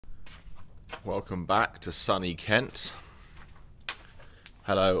Welcome back to sunny Kent.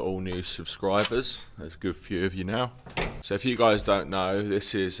 Hello all new subscribers, there's a good few of you now. So if you guys don't know,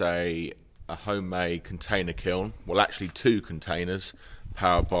 this is a homemade container kiln. Well, actually two containers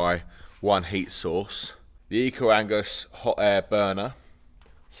powered by one heat source. The Angus hot air burner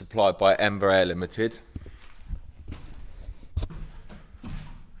supplied by Ember Air Ltd.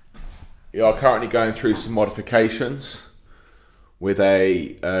 We are currently going through some modifications with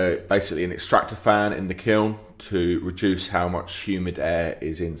basically an extractor fan in the kiln to reduce how much humid air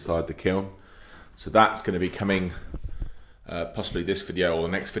is inside the kiln. So that's going to be coming possibly this video or the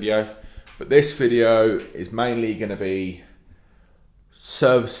next video. But this video is mainly going to be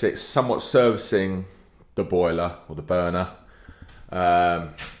somewhat servicing the boiler or the burner.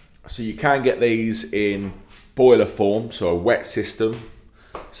 So you can get these in boiler form, so a wet system,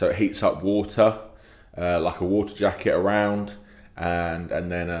 so it heats up water like a water jacket around. And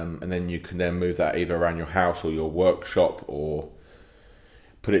then you can then move that either around your house or your workshop, or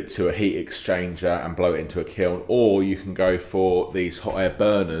put it to a heat exchanger and blow it into a kiln, or you can go for these hot air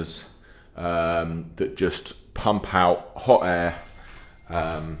burners that just pump out hot air.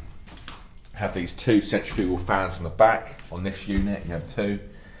 Have these two centrifugal fans on the back. On this unit you have two,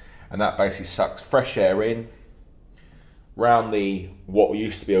 and that basically sucks fresh air in round what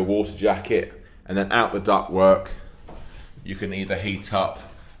used to be a water jacket, and then out the ductwork. You can either heat up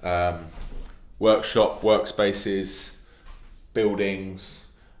workshop, workspaces, buildings,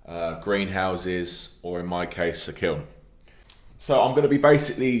 greenhouses, or in my case, a kiln. So I'm going to be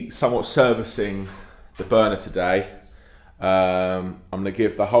basically somewhat servicing the burner today. I'm going to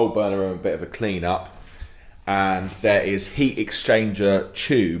give the whole burner room a bit of a clean up, and there is heat exchanger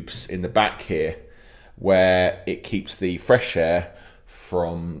tubes in the back here where it keeps the fresh air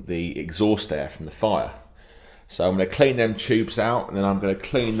from the exhaust air from the fire. So I'm going to clean them tubes out, and then I'm going to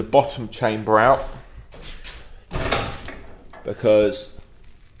clean the bottom chamber out because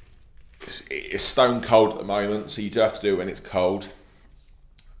it's stone cold at the moment, so you do have to do it when it's cold.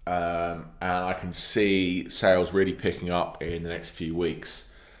 And I can see sales really picking up in the next few weeks.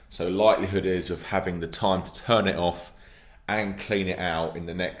 So likelihood is of having the time to turn it off and clean it out in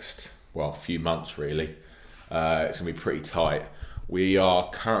the next, well, few months really. It's going to be pretty tight. We are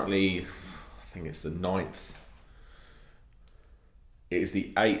currently, I think it's the 9th. It is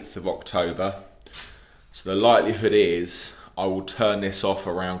the 8th of October, so the likelihood is I will turn this off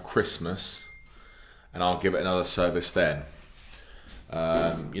around Christmas, and I'll give it another service then.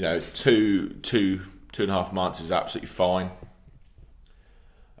 You know, two and a half months is absolutely fine,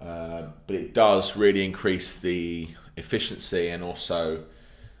 but it does really increase the efficiency and also, I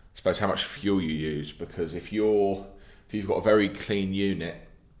suppose, how much fuel you use. Because if you've got a very clean unit,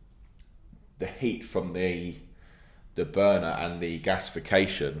 the heat from the burner and the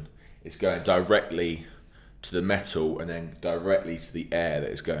gasification is going directly to the metal and then directly to the air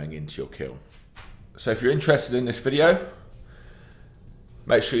that is going into your kiln. So if you're interested in this video,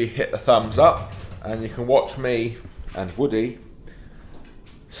 make sure you hit the thumbs up, and you can watch me and Woody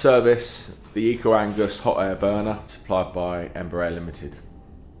service the Angus hot air burner supplied by Ember Air Ltd.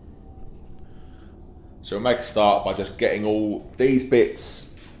 So we'll make a start by just getting all these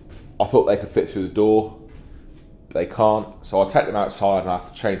bits. I thought they could fit through the door. They can't, so I'll take them outside and I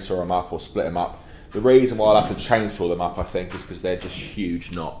have to chainsaw them up or split them up. The reason why I'll have to chainsaw them up, I think, is because they're just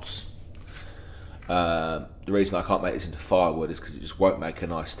huge knots. The reason I can't make this into firewood is because it just won't make a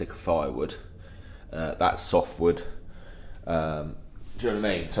nice stick of firewood. That's softwood. Do you know what I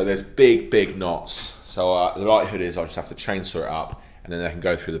mean? So there's big knots. So the likelihood is I'll just have to chainsaw it up, and then they can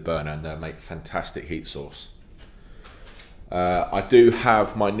go through the burner and they'll make a fantastic heat source. I do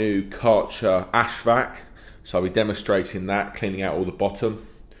have my new Karcher ash vac. So I'll be demonstrating that, cleaning out all the bottom.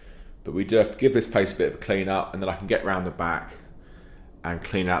 But we do have to give this place a bit of a clean up, and then I can get round the back and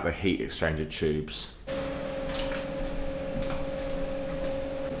clean out the heat exchanger tubes.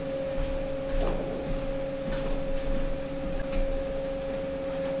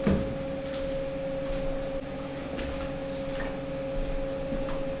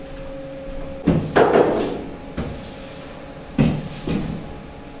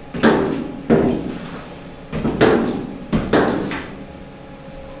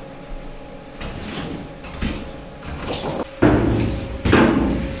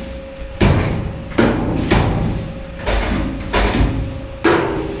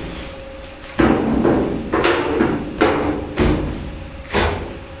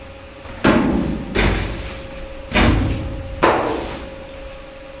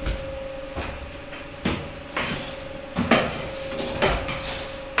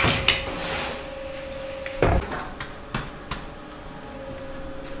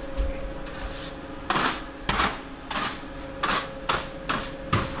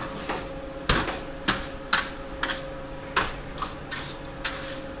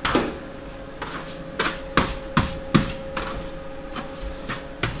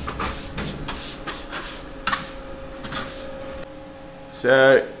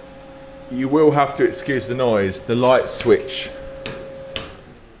 So you will have to excuse the noise. The light switch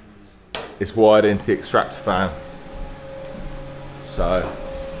is wired into the extractor fan, so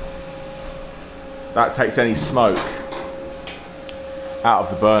that takes any smoke out of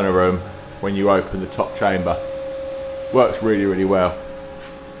the burner room when you open the top chamber. Works really, really well.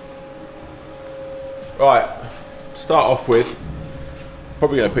 Right, to start off with,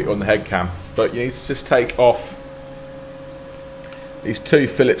 probably going to put you on the head cam, but you need to just take off these two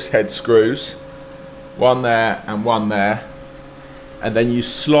Phillips head screws, one there and one there, and then you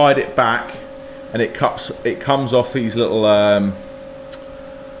slide it back and it comes off these little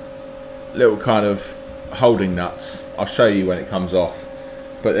kind of holding nuts. I'll show you when it comes off,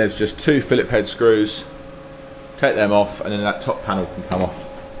 but there's just two Phillips head screws. Take them off and then that top panel can come off.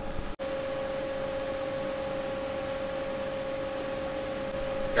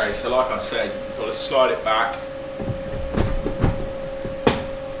 Okay, so like I said, you've got to slide it back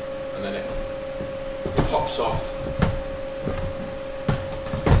and then it pops off.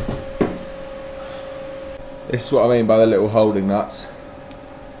 This is what I mean by the little holding nuts.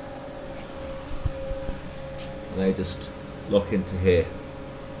 And they just lock into here.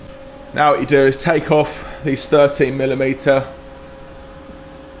 Now what you do is take off these 13mm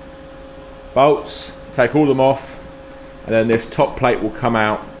bolts, take all them off, and then this top plate will come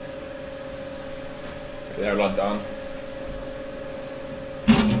out. They're all done.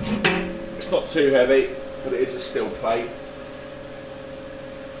 It's not too heavy, but it is a steel plate.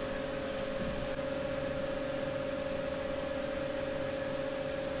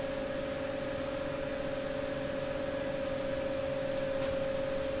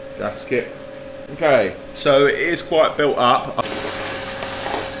 Gasket. Okay, so it is quite built up.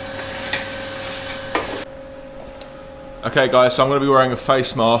 Okay guys, so I'm going to be wearing a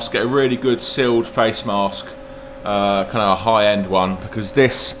face mask, get a really good sealed face mask, kind of a high-end one, because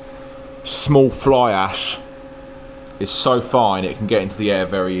this small fly ash is so fine it can get into the air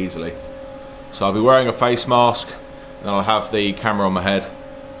very easily. So I'll be wearing a face mask and I'll have the camera on my head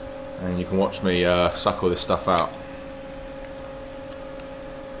and you can watch me suck all this stuff out.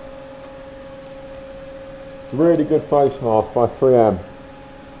 Really good face mask by 3M.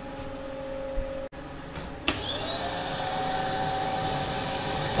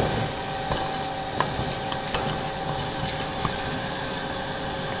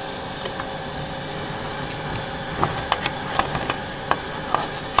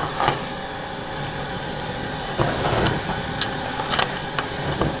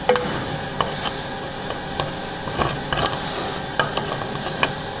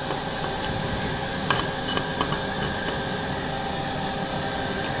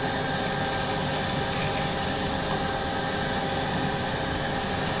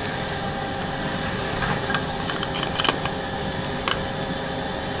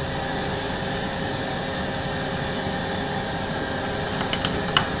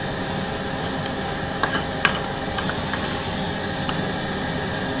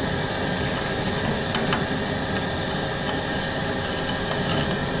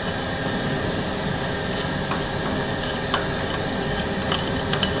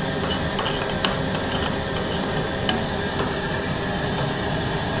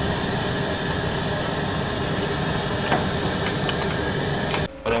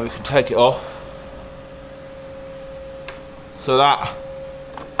 And then we can take it off. So that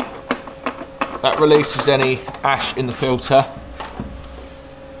releases any ash in the filter.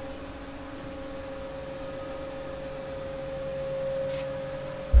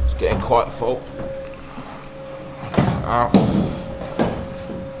 It's getting quite full. Out.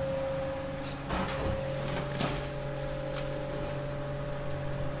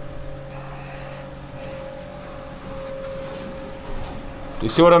 Do you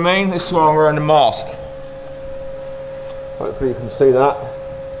see what I mean? This is why I'm wearing the mask. Hopefully you can see that.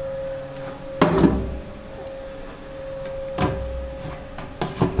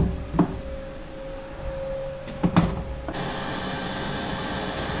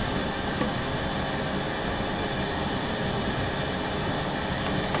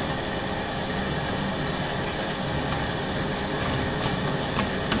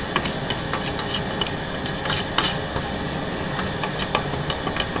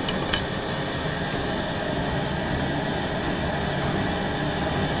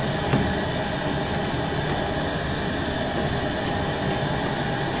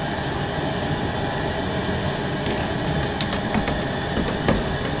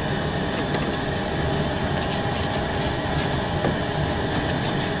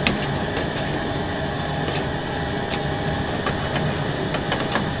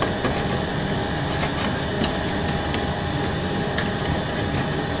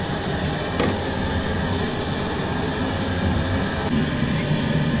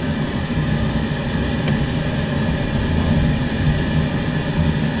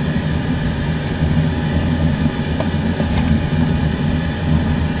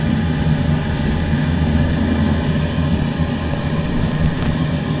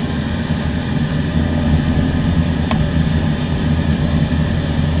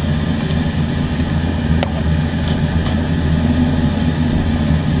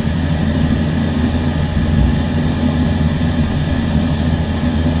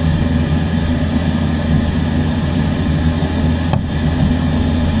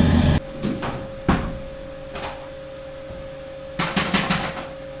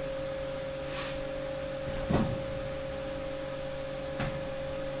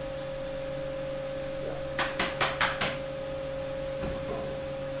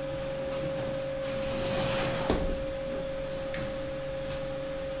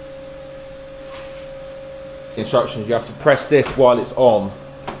 instructions, you have to press this while it's on,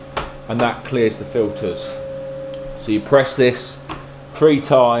 and that clears the filters. So you press this 3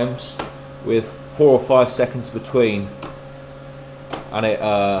 times with 4 or 5 seconds between, and it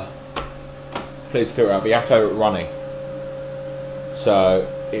clears the filter out, but you have to have it running. So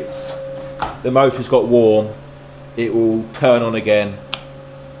the motor's got warm, it will turn on again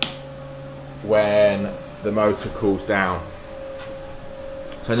when the motor cools down.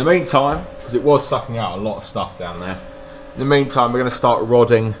 So in the meantime, because it was sucking out a lot of stuff down there, in the meantime we're going to start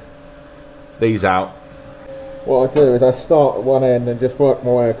rodding these out. What I do is I start at one end and just work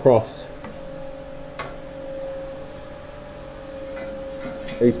my way across.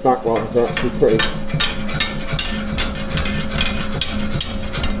 These back ones are actually pretty.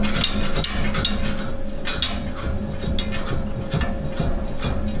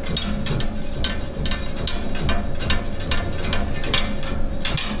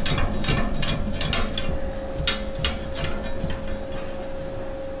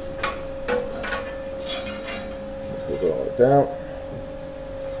 Down.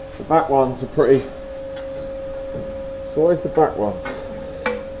 The back ones are pretty. It's always the back ones.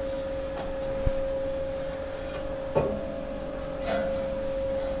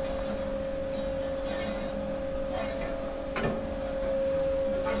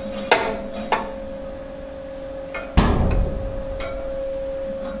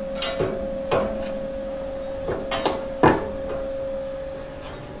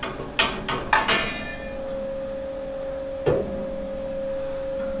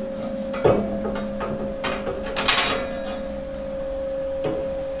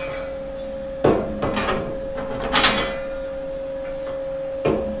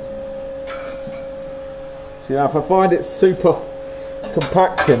 You know, if I find it super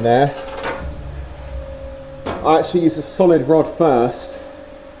compact in there, I actually use a solid rod first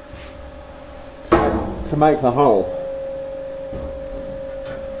to make the hole.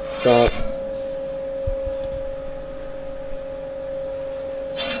 So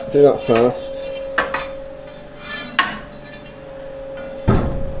do that first.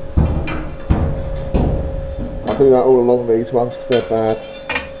 I'll do that all along these ones because they're bad.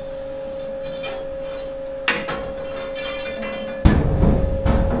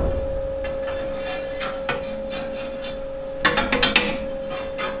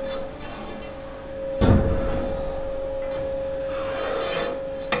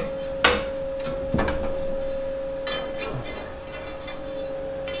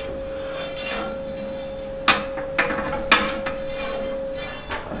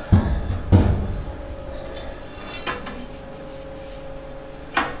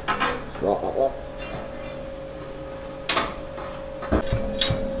 Right, that one.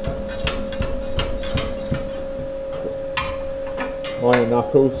 Iron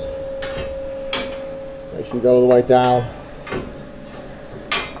knuckles. Make sure you go all the way down.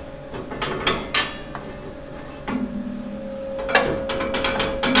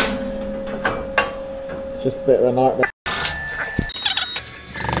 It's just a bit of a nightmare.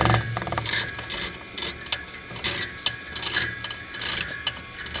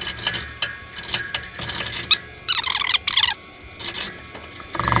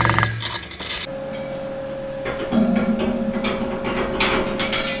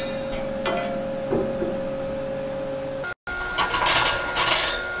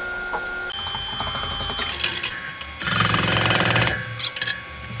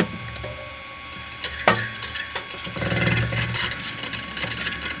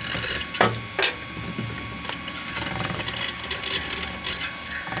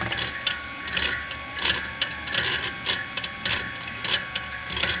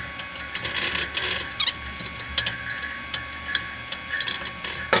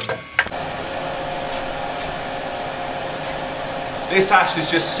 This ash is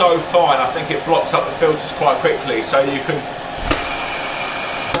just so fine, I think it blocks up the filters quite quickly, so you can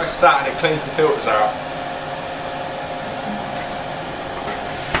press that and it cleans the filters out.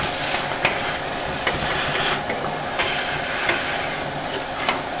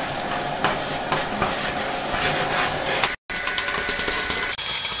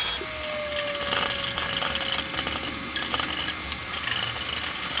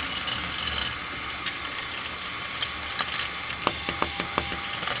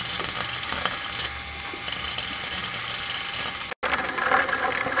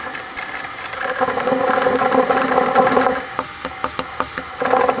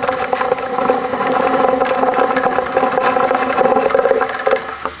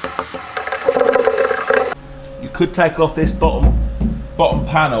 Could take off this bottom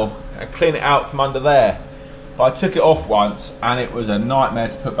panel and clean it out from under there, but I took it off once and it was a nightmare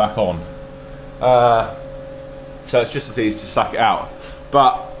to put back on. So it's just as easy to suck it out.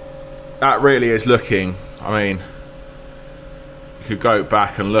 But that really is looking, I mean, you could go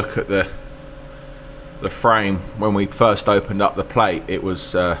back and look at the frame when we first opened up the plate. It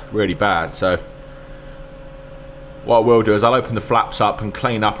was really bad. So what I will do is I'll open the flaps up and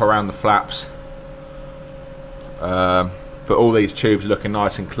clean up around the flaps. But all these tubes are looking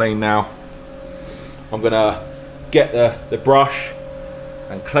nice and clean now. I'm gonna get the brush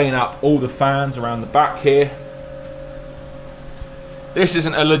and clean up all the fans around the back here. This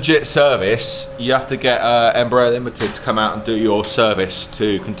isn't a legit service. You have to get Ember Air Ltd to come out and do your service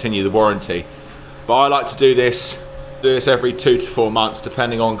to continue the warranty. But I like to do this every 2 to 4 months,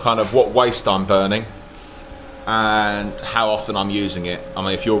 depending on kind of what waste I'm burning and how often I'm using it. I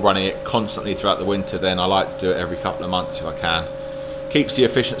mean, if you're running it constantly throughout the winter, then I like to do it every couple of months if I can. Keeps the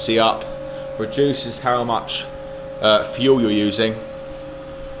efficiency up, reduces how much fuel you're using,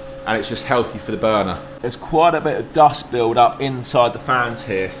 and it's just healthy for the burner. There's quite a bit of dust build up inside the fans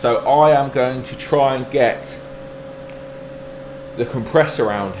here, so I am going to try and get the compressor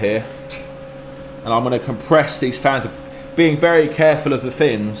around here, and I'm going to compress these fans, being very careful of the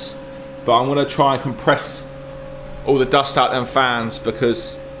fins, but I'm going to try and compress all the dust out them fans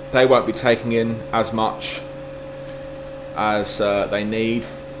because they won't be taking in as much as they need.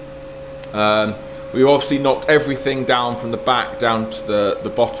 We've obviously knocked everything down from the back down to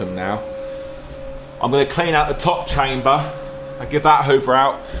the bottom now. I'm going to clean out the top chamber and give that hoover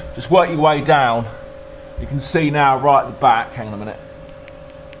out. Just work your way down. You can see now right at the back, hang on a minute.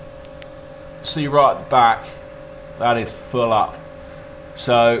 See right at the back, that is full up.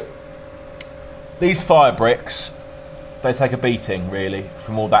 So these fire bricks, they take a beating really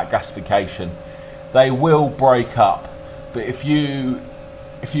from all that gasification. They will break up, but if you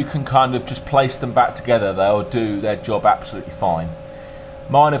can kind of just place them back together, they'll do their job absolutely fine.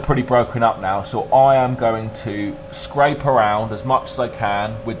 Mine are pretty broken up now, so I am going to scrape around as much as I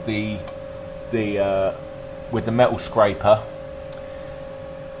can with the metal scraper.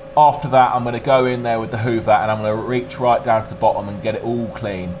 After that, I'm going to go in there with the hoover and I'm going to reach right down to the bottom and get it all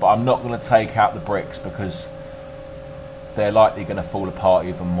clean. But I'm not going to take out the bricks because they're likely going to fall apart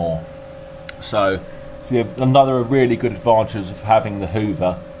even more. So, see, another really good advantage of having the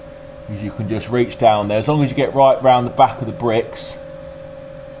hoover is you can just reach down there. As long as you get right round the back of the bricks,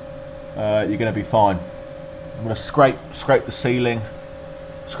 you're going to be fine. I'm going to scrape the ceiling,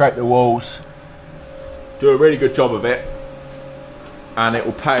 scrape the walls, do a really good job of it, and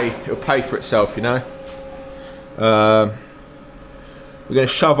it'll pay for itself, you know. We're going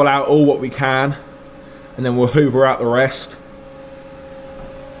to shovel out all what we can, and then we'll hoover out the rest.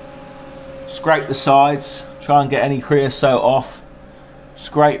 Scrape the sides, try and get any creosote off.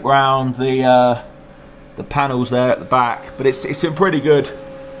 Scrape round the panels there at the back, but it's in pretty good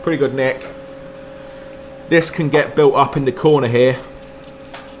nick. This can get built up in the corner here.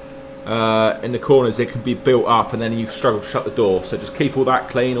 In the corners it can be built up and then you struggle to shut the door, so just keep all that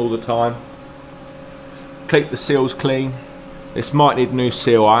clean all the time. Keep the seals clean. This might need a new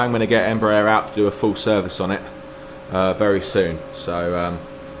seal. I am going to get Ember Air out to do a full service on it very soon. So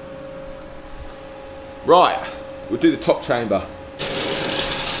right, we'll do the top chamber.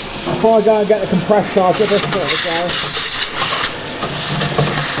 Before I go and get the compressor, I'll give this a bit of a go.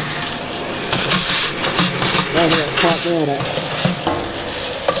 It's quite doing it.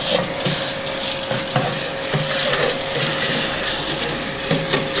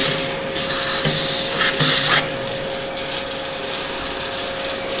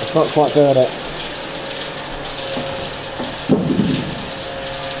 It's not quite doing it.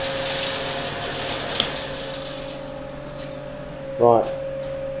 Right.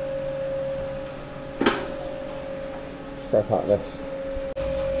 Scrape out this.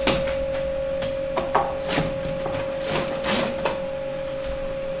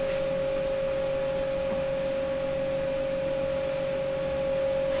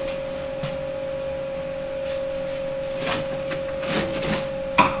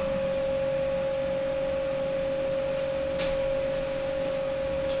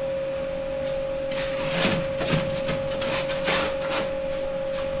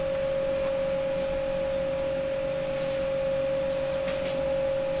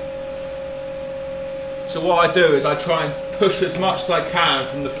 So what I do is I try and push as much as I can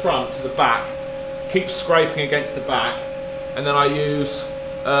from the front to the back, keep scraping against the back, and then I use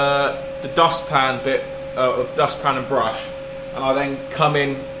the dustpan bit of dustpan and brush, and I then come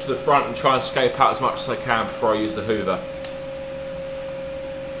in to the front and try and scrape out as much as I can before I use the hoover.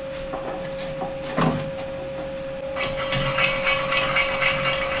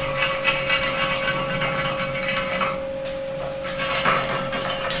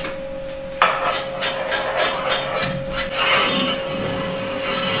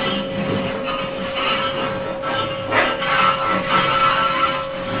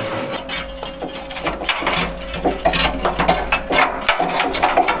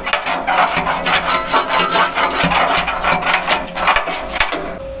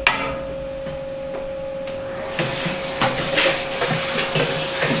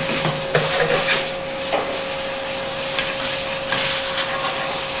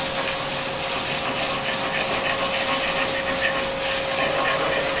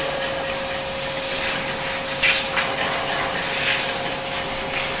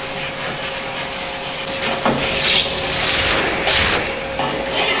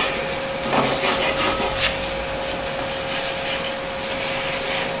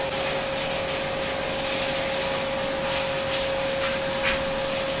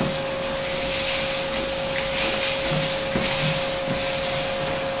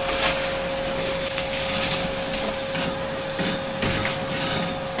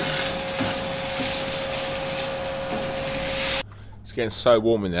 getting so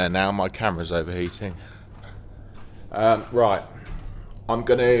warm in there now, my camera's overheating. Right, I'm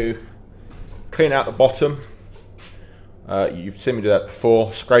going to clean out the bottom. You've seen me do that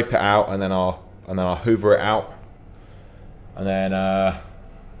before. Scrape it out, and then I'll hoover it out, and then I'm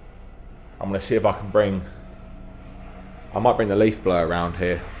going to see if I can bring. I might bring the leaf blower around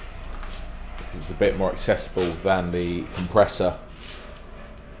here because it's a bit more accessible than the compressor.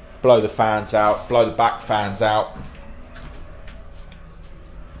 Blow the fans out. Blow the back fans out.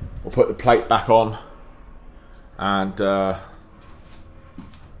 We'll put the plate back on, and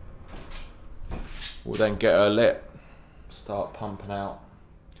we'll then get her lit. Start pumping out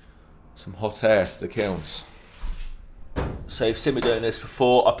some hot air to the kilns. So you've seen me doing this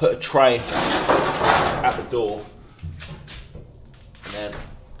before. I put a tray at the door, and then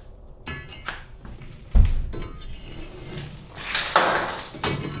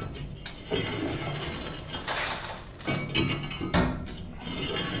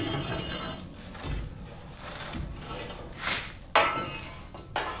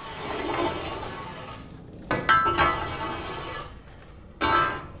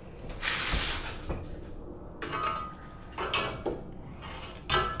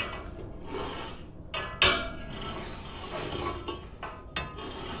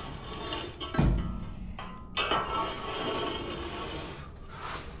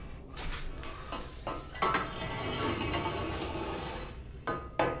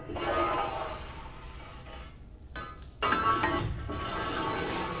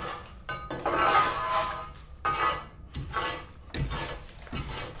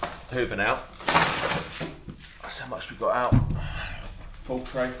hoovering out. That's how much we got out. Full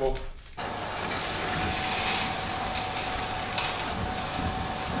tray full.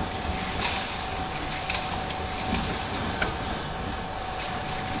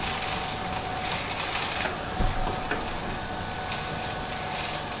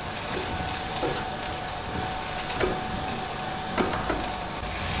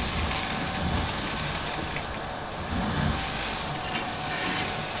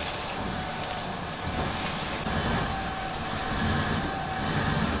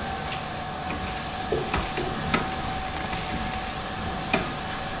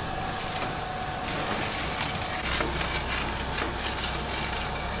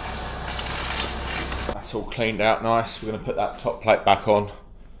 That's all cleaned out nice. We're going to put that top plate back on.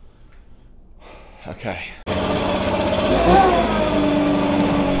 Okay.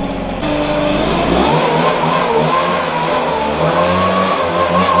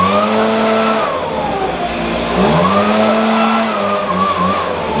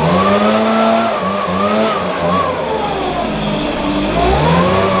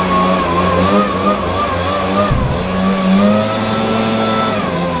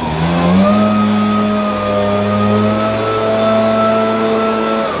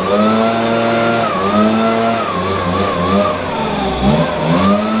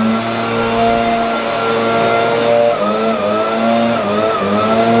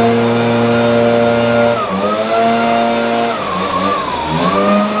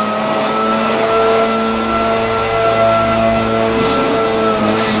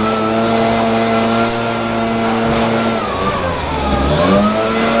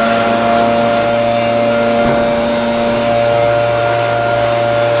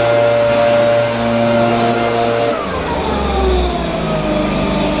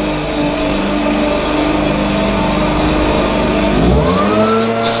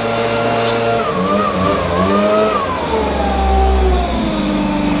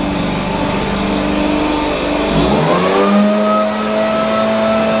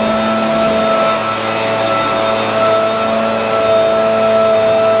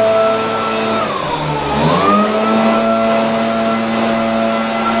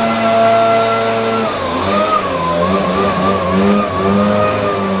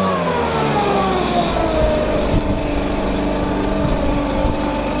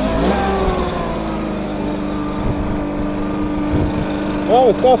 Oh,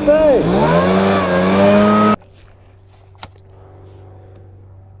 it's dusty!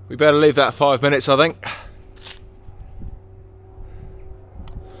 We better leave that 5 minutes, I think.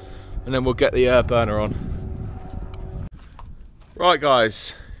 And then we'll get the air burner on. Right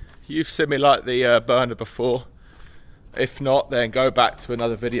guys, you've seen me light the burner before. If not, then go back to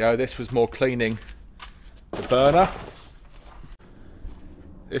another video. This was more cleaning the burner.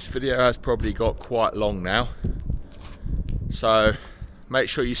 This video has probably got quite long now. So make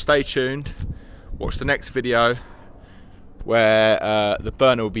sure you stay tuned. Watch the next video where the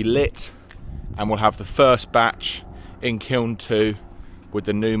burner will be lit and we'll have the first batch in kiln 2 with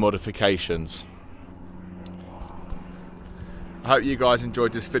the new modifications. I hope you guys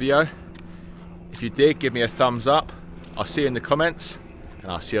enjoyed this video. If you did, give me a thumbs up. I'll see you in the comments,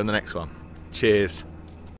 and I'll see you on the next one. Cheers.